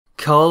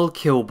Carl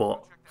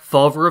Killbot,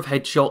 father of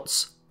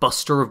headshots,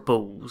 buster of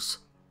bulls.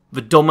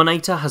 The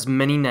Dominator has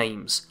many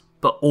names,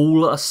 but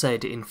all are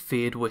said in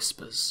feared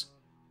whispers.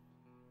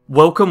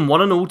 Welcome one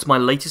and all to my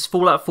latest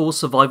Fallout 4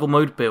 survival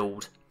mode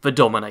build, the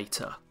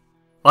Dominator.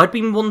 I'd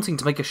been wanting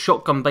to make a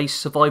shotgun based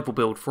survival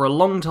build for a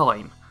long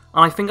time,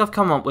 and I think I've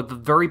come up with the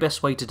very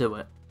best way to do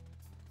it.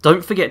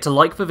 Don't forget to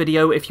like the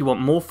video if you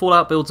want more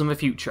Fallout builds in the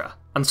future,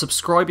 and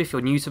subscribe if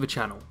you're new to the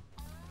channel.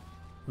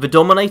 The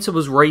Dominator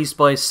was raised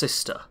by his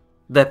sister,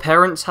 their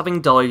parents having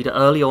died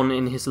early on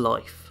in his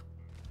life.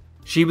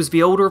 She was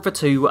the older of the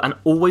two and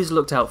always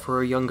looked out for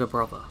her younger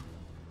brother.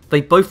 They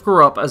both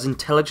grew up as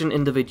intelligent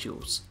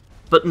individuals,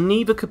 but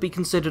neither could be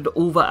considered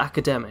all that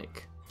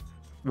academic.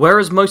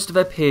 Whereas most of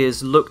their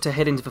peers looked to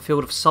head into the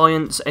field of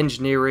science,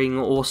 engineering,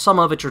 or some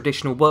other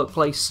traditional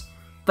workplace,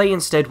 they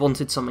instead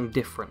wanted something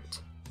different.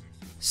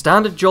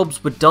 Standard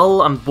jobs were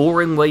dull and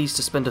boring ways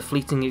to spend a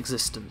fleeting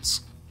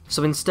existence,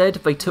 so instead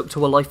they took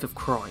to a life of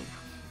crime.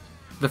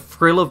 The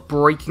thrill of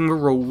breaking the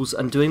rules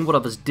and doing what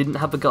others didn't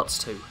have the guts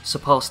to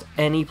surpassed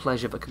any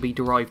pleasure that could be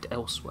derived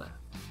elsewhere.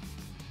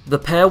 The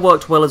pair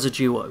worked well as a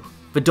duo,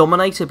 the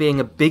Dominator being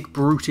a big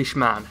brutish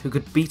man who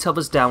could beat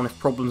others down if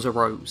problems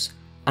arose,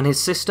 and his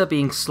sister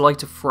being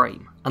slight of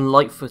frame and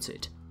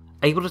light-footed,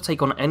 able to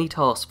take on any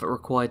task that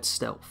required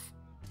stealth.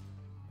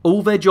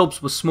 All their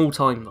jobs were small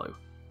time though,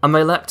 and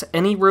they lacked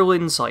any real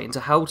insight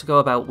into how to go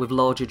about with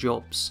larger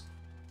jobs.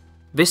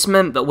 This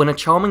meant that when a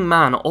charming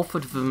man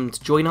offered them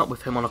to join up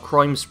with him on a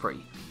crime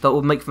spree that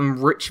would make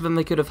them richer than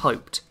they could have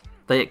hoped,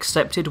 they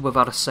accepted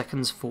without a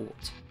second's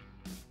thought.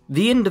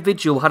 The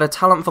individual had a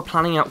talent for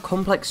planning out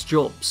complex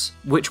jobs,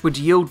 which would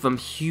yield them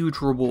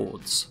huge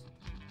rewards.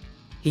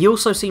 He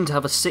also seemed to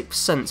have a sixth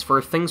sense for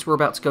if things were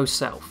about to go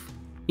south,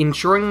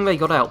 ensuring they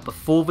got out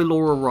before the law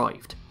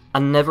arrived,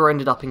 and never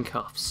ended up in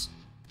cuffs.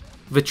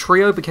 The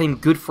trio became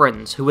good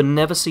friends who were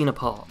never seen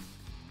apart.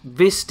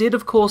 This did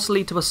of course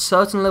lead to a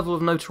certain level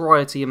of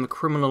notoriety in the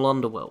criminal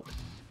underworld,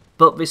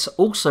 but this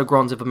also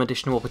granted them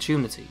additional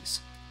opportunities.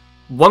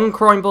 One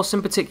crime boss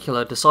in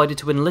particular decided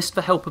to enlist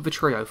the help of the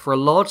trio for a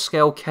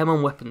large-scale chem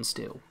and weapons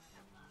deal.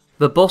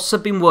 The boss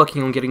had been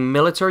working on getting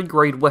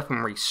military-grade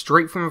weaponry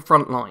straight from the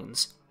front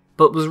lines,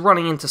 but was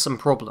running into some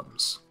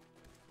problems.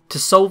 To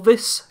solve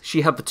this,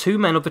 she had the two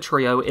men of the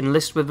trio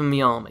enlist within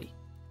the army,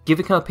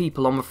 giving her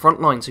people on the front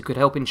lines who could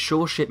help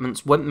ensure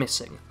shipments went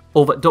missing,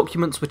 or that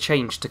documents were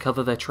changed to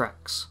cover their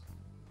tracks.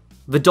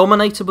 The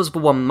Dominator was the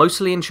one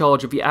mostly in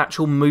charge of the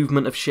actual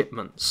movement of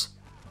shipments.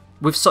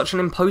 With such an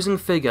imposing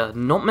figure,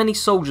 not many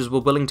soldiers were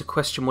willing to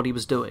question what he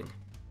was doing.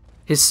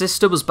 His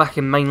sister was back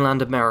in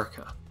mainland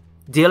America,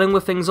 dealing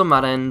with things on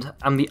that end,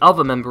 and the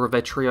other member of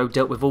their trio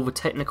dealt with all the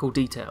technical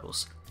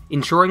details,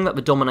 ensuring that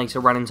the Dominator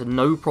ran into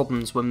no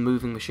problems when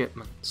moving the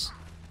shipments.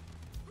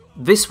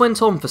 This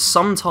went on for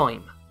some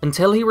time,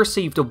 until he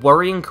received a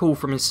worrying call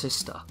from his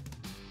sister.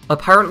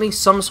 Apparently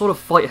some sort of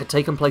fight had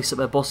taken place at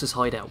their boss's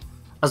hideout,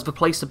 as the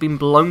place had been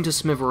blown to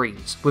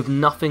smithereens, with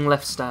nothing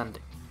left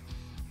standing.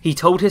 He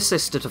told his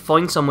sister to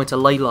find somewhere to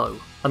lay low,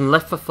 and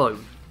left the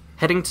phone,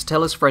 heading to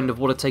tell his friend of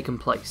what had taken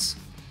place.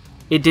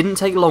 It didn't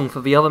take long for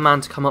the other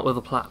man to come up with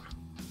a plan.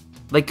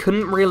 They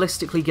couldn't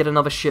realistically get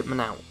another shipment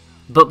out,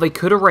 but they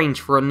could arrange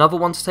for another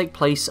one to take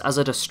place as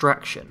a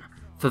distraction,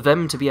 for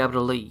them to be able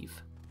to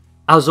leave.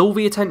 As all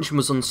the attention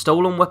was on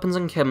stolen weapons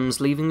and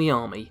chems leaving the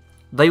army,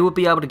 they would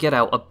be able to get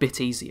out a bit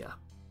easier.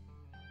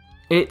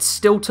 It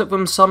still took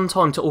them some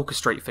time to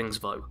orchestrate things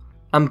though,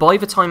 and by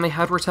the time they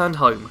had returned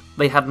home,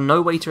 they had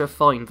no way to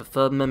find the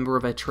third member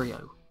of their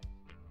trio.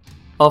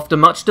 After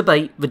much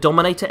debate, the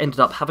Dominator ended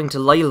up having to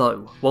lay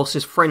low, whilst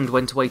his friend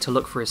went away to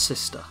look for his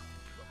sister.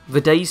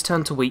 The days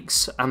turned to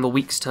weeks, and the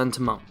weeks turned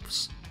to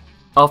months.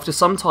 After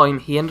some time,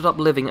 he ended up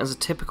living as a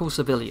typical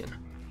civilian,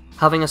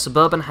 having a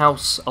suburban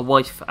house, a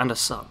wife, and a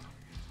son.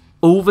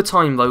 All the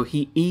time though,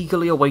 he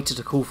eagerly awaited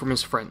a call from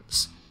his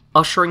friends,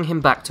 ushering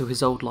him back to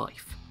his old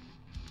life.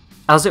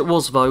 As it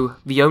was though,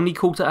 the only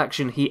call to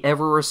action he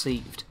ever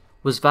received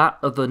was that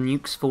of the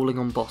nukes falling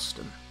on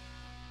Boston.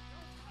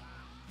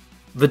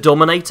 The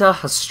Dominator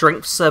has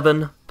Strength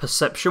 7,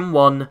 Perception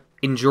 1,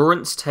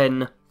 Endurance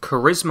 10,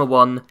 Charisma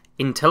 1,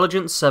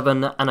 Intelligence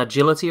 7, and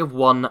Agility of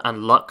 1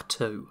 and Luck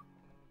 2.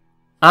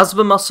 As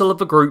the muscle of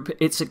the group,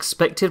 it's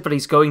expected that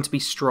he's going to be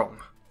strong.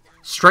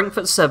 Strength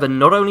at 7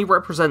 not only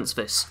represents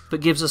this, but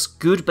gives us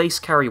good base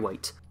carry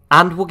weight,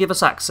 and will give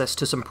us access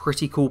to some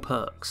pretty cool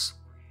perks.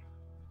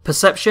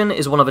 Perception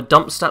is one of the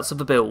dump stats of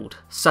the build,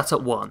 set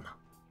at 1.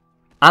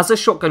 As a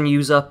shotgun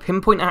user,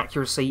 pinpoint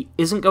accuracy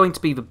isn't going to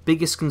be the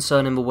biggest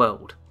concern in the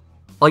world.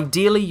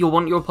 Ideally, you'll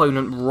want your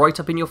opponent right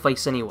up in your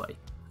face anyway,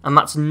 and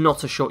that's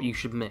not a shot you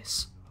should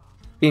miss.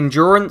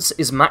 Endurance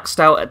is maxed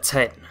out at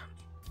 10.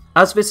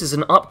 As this is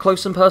an up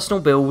close and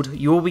personal build,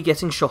 you will be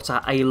getting shot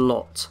at a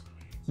lot.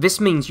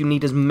 This means you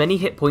need as many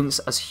hit points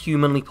as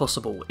humanly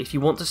possible if you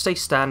want to stay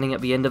standing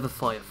at the end of a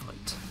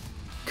firefight.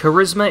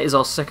 Charisma is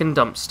our second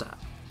dump stat.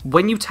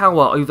 When you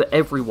tower over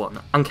everyone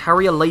and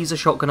carry a laser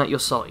shotgun at your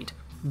side,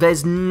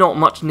 there's not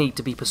much need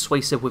to be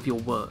persuasive with your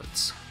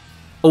words.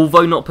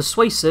 Although not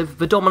persuasive,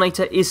 the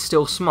Dominator is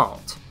still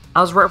smart.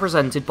 as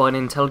represented by an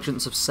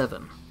intelligence of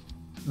 7.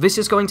 This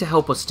is going to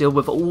help us deal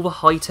with all the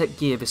high-tech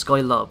gear this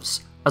guy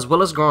loves, as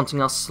well as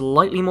granting us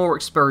slightly more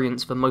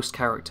experience than most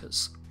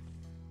characters.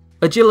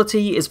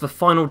 Agility is the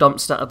final dump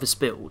stat of this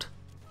build.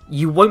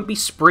 You won't be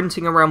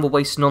sprinting around the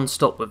waste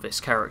non-stop with this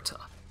character,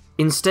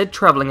 instead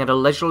travelling at a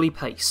leisurely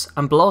pace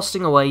and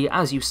blasting away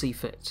as you see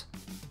fit.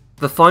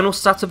 The final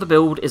stat of the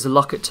build is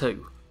luck at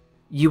 2.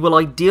 You will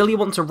ideally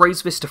want to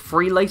raise this to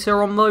 3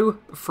 later on though,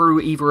 through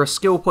either a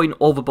skill point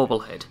or the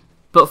bobblehead,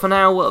 but for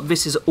now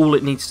this is all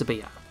it needs to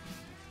be at.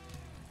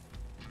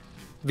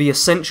 The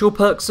essential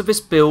perks of this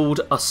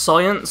build are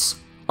Science,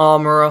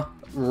 Armourer,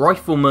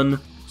 Rifleman,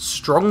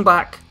 Strong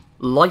Back,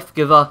 Life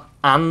Giver,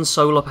 and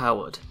Solar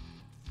Powered.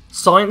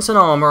 Science and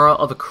Armourer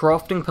are the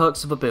crafting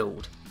perks of the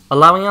build,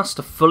 allowing us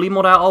to fully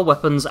mod out our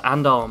weapons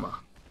and armour.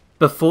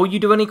 Before you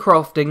do any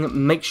crafting,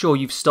 make sure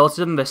you've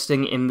started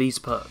investing in these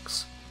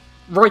perks.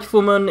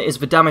 Rifleman is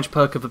the damage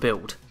perk of the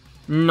build.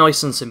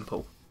 Nice and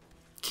simple.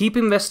 Keep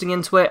investing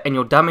into it and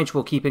your damage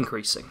will keep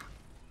increasing.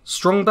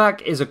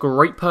 Strongback is a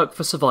great perk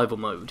for survival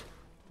mode.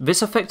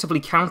 This effectively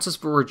counters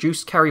the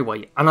reduced carry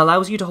weight and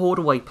allows you to hoard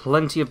away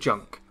plenty of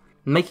junk,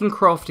 making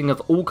crafting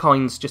of all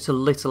kinds just a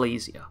little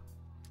easier.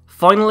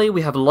 Finally,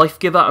 we have Life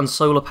Giver and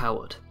Solar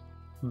Powered.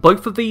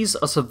 Both of these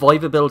are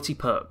survivability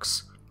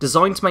perks,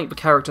 designed to make the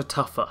character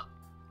tougher.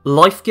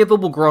 Life Giver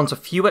will grant a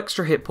few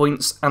extra hit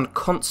points and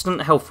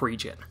constant health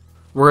regen,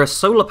 whereas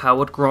Solar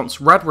Powered grants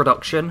rad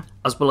reduction,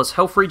 as well as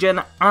health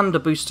regen and a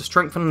boost to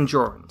strength and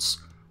endurance,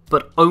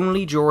 but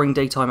only during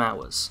daytime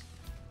hours.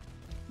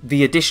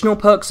 The additional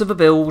perks of the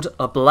build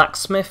are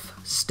Blacksmith,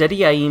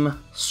 Steady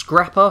Aim,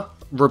 Scrapper,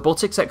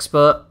 Robotics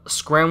Expert,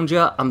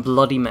 Scrounger, and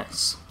Bloody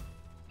Mess.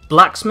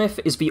 Blacksmith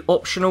is the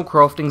optional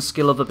crafting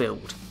skill of the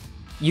build.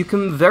 You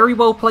can very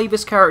well play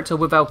this character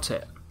without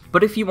it,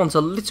 but if you want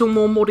a little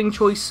more modding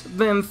choice,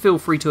 then feel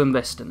free to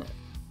invest in it.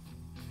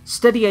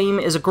 Steady Aim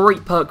is a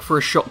great perk for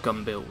a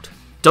shotgun build.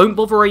 Don't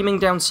bother aiming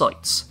down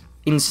sights.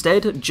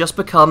 Instead, just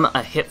become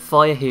a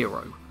hipfire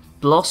hero,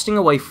 blasting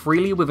away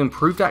freely with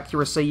improved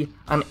accuracy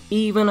and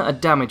even a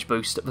damage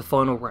boost at the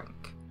final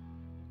rank.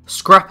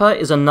 Scrapper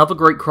is another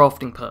great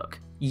crafting perk,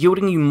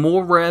 yielding you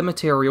more rare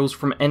materials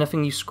from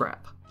anything you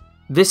scrap.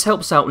 This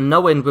helps out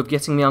no end with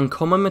getting the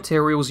uncommon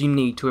materials you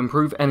need to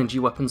improve energy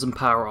weapons and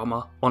power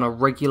armor on a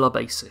regular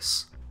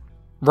basis.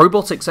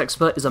 Robotics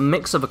Expert is a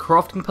mix of a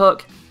crafting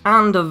perk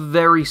and a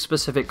very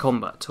specific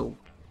combat tool.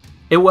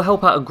 It will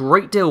help out a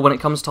great deal when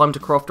it comes time to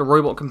craft a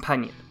robot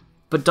companion,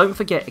 but don't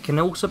forget it can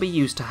also be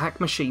used to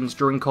hack machines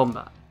during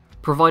combat,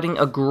 providing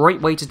a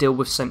great way to deal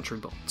with sentry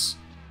bots.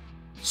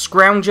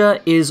 Scrounger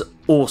is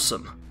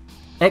awesome.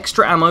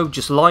 Extra ammo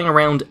just lying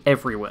around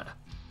everywhere.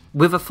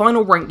 With a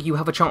final rank you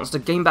have a chance to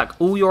gain back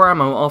all your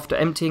ammo after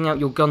emptying out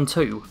your gun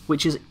too,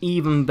 which is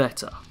even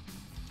better.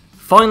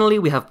 Finally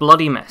we have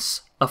Bloody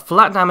Mess, a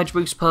flat damage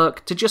boost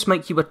perk to just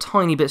make you a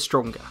tiny bit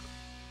stronger.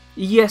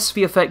 Yes,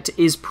 the effect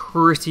is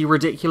pretty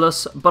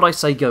ridiculous, but I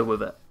say go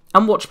with it,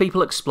 and watch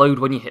people explode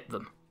when you hit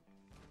them.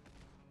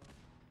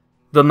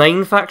 The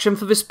main faction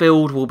for this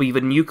build will be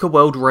the Nuka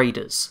World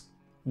Raiders.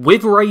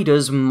 With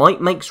Raiders,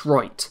 might makes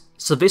right,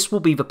 so this will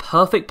be the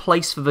perfect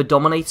place for the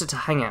Dominator to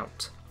hang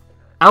out.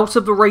 Out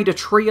of the Raider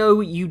trio,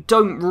 you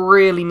don't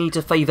really need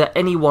to favour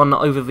anyone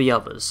over the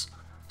others,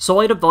 so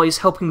I'd advise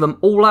helping them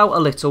all out a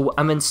little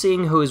and then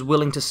seeing who is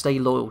willing to stay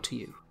loyal to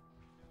you.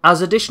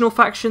 As additional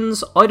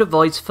factions, I'd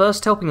advise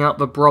first helping out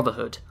the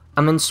Brotherhood,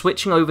 and then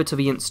switching over to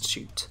the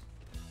Institute.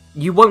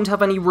 You won't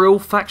have any real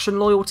faction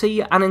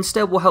loyalty, and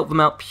instead will help them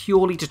out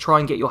purely to try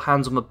and get your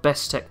hands on the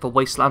best tech the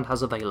Wasteland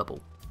has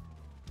available.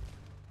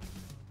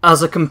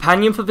 As a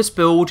companion for this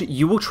build,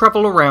 you will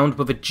travel around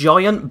with a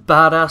giant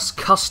badass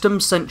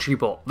custom sentry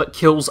bot that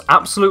kills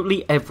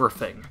absolutely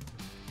everything.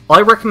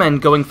 I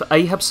recommend going for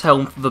Ahab's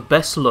Helm for the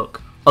best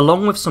look,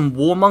 along with some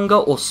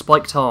Warmonger or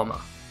Spiked Armour.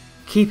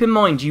 Keep in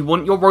mind you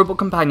want your robot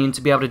companion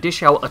to be able to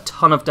dish out a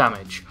ton of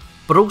damage,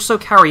 but also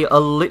carry a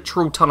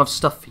literal ton of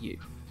stuff for you.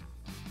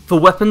 For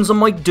weapons on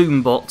my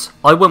Doom bot,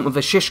 I went with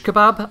a Shish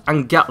Kebab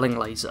and Gatling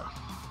Laser.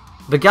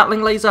 The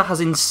Gatling Laser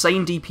has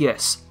insane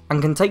DPS,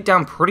 and can take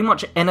down pretty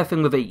much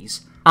anything with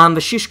ease, and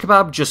the Shish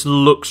Kebab just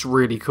looks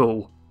really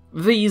cool.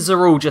 These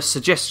are all just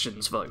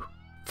suggestions though.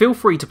 Feel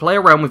free to play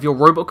around with your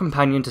robot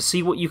companion to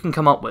see what you can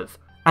come up with,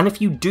 and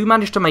if you do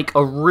manage to make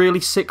a really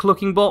sick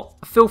looking bot,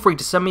 feel free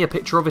to send me a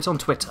picture of it on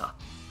Twitter,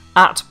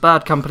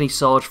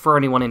 @BADCompanySarge for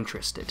anyone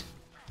interested.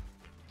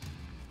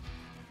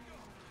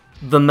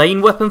 The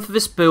main weapon for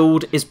this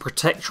build is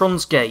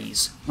Protectron's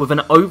Gaze, with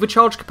an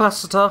overcharge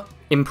capacitor,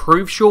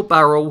 improved short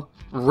barrel,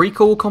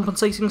 recoil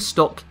compensating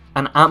stock,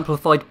 and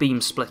amplified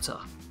beam splitter.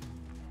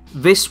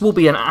 This will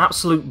be an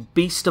absolute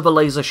beast of a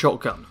laser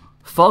shotgun,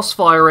 fast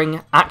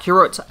firing,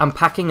 accurate, and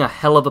packing a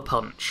hell of a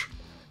punch.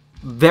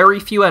 Very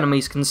few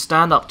enemies can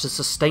stand up to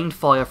sustained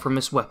fire from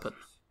this weapon.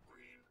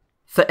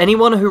 For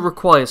anyone who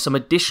requires some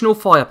additional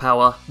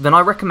firepower, then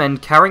I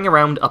recommend carrying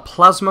around a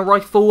plasma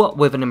rifle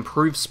with an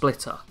improved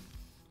splitter.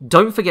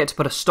 Don't forget to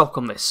put a stock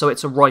on this so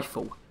it's a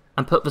rifle,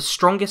 and put the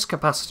strongest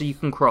capacitor you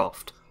can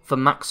craft for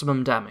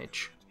maximum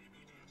damage.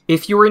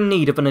 If you're in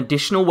need of an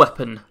additional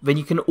weapon, then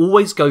you can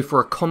always go for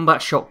a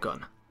combat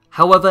shotgun.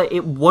 However,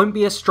 it won't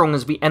be as strong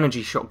as the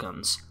energy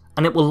shotguns,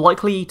 and it will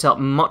likely eat up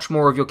much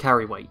more of your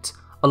carry weight,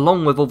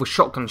 along with all the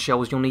shotgun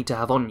shells you'll need to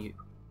have on you.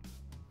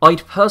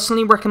 I'd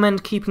personally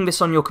recommend keeping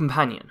this on your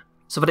companion,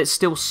 so that it's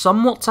still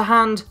somewhat to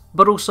hand,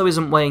 but also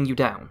isn't weighing you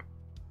down.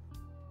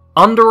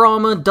 Under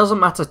armour doesn't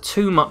matter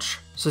too much,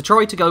 so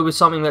try to go with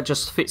something that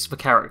just fits the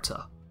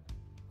character.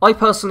 I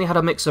personally had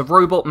a mix of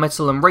robot,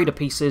 metal and raider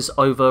pieces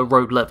over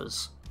road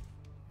leathers.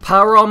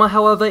 Power armour,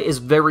 however, is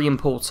very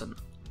important.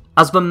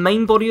 As the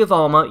main body of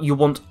armour, you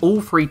want all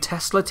 3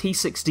 Tesla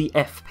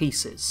T60F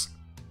pieces.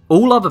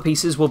 All other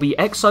pieces will be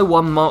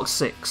X01 Mark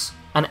 6,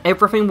 and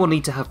everything will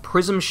need to have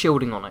prism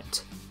shielding on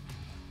it.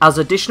 As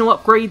additional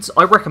upgrades,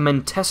 I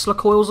recommend Tesla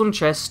coils on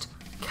chest,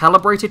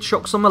 calibrated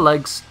shocks on the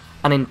legs,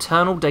 and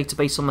internal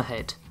database on the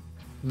head.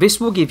 This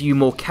will give you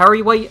more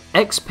carry weight,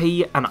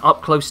 XP, and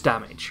up close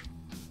damage.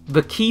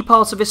 The key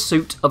part of this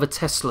suit are the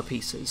Tesla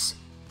pieces.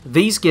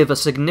 These give a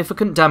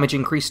significant damage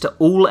increase to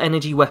all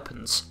energy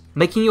weapons,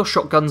 making your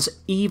shotguns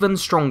even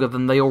stronger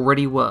than they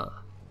already were.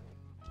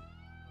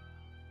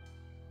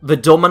 The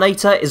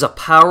Dominator is a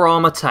power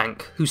armor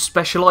tank who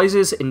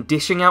specialises in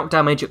dishing out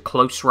damage at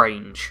close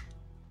range.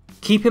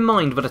 Keep in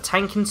mind that a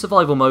tank in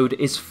survival mode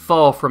is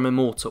far from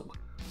immortal,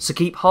 so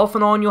keep half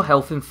an eye on your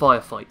health in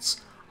firefights,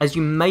 as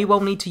you may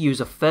well need to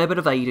use a fair bit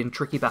of aid in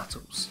tricky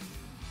battles.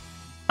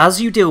 As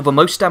you deal the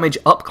most damage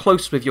up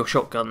close with your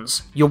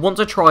shotguns, you'll want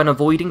to try and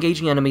avoid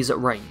engaging enemies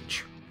at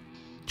range.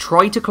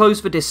 Try to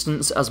close the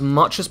distance as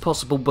much as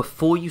possible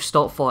before you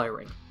start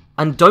firing,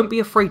 and don't be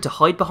afraid to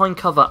hide behind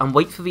cover and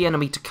wait for the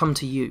enemy to come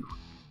to you.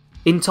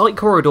 In tight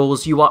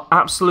corridors, you are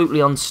absolutely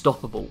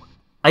unstoppable,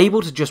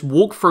 able to just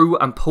walk through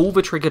and pull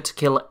the trigger to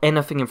kill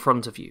anything in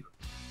front of you.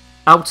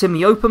 Out in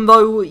the open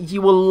though,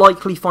 you will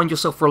likely find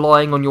yourself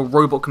relying on your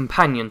robot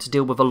companion to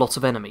deal with a lot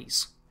of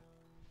enemies.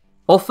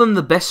 Often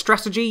the best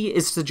strategy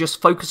is to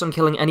just focus on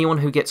killing anyone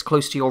who gets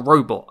close to your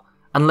robot,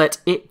 and let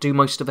it do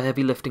most of the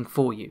heavy lifting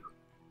for you.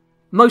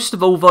 Most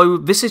of all though,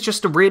 this is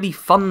just a really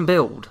fun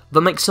build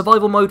that makes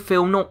survival mode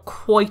feel not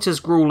quite as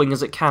grueling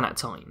as it can at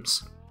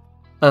times.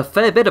 A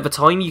fair bit of the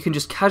time you can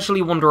just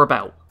casually wander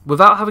about,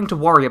 without having to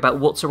worry about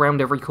what's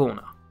around every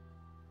corner.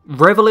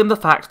 Revel in the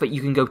fact that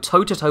you can go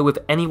toe to toe with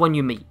anyone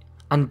you meet,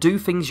 and do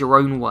things your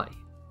own way.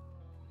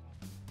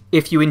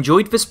 If you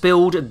enjoyed this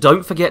build,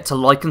 don't forget to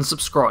like and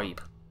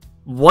subscribe.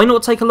 Why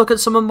not take a look at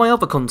some of my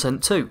other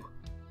content too?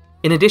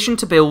 In addition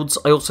to builds,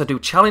 I also do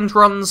challenge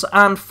runs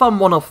and fun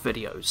one-off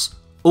videos,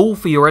 all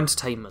for your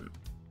entertainment.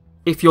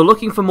 If you're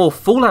looking for more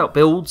Fallout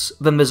builds,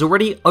 then there's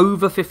already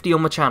over 50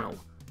 on the channel,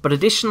 but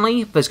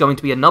additionally, there's going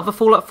to be another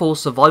Fallout 4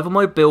 survival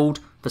mode build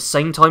the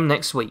same time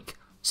next week,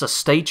 so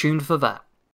stay tuned for that.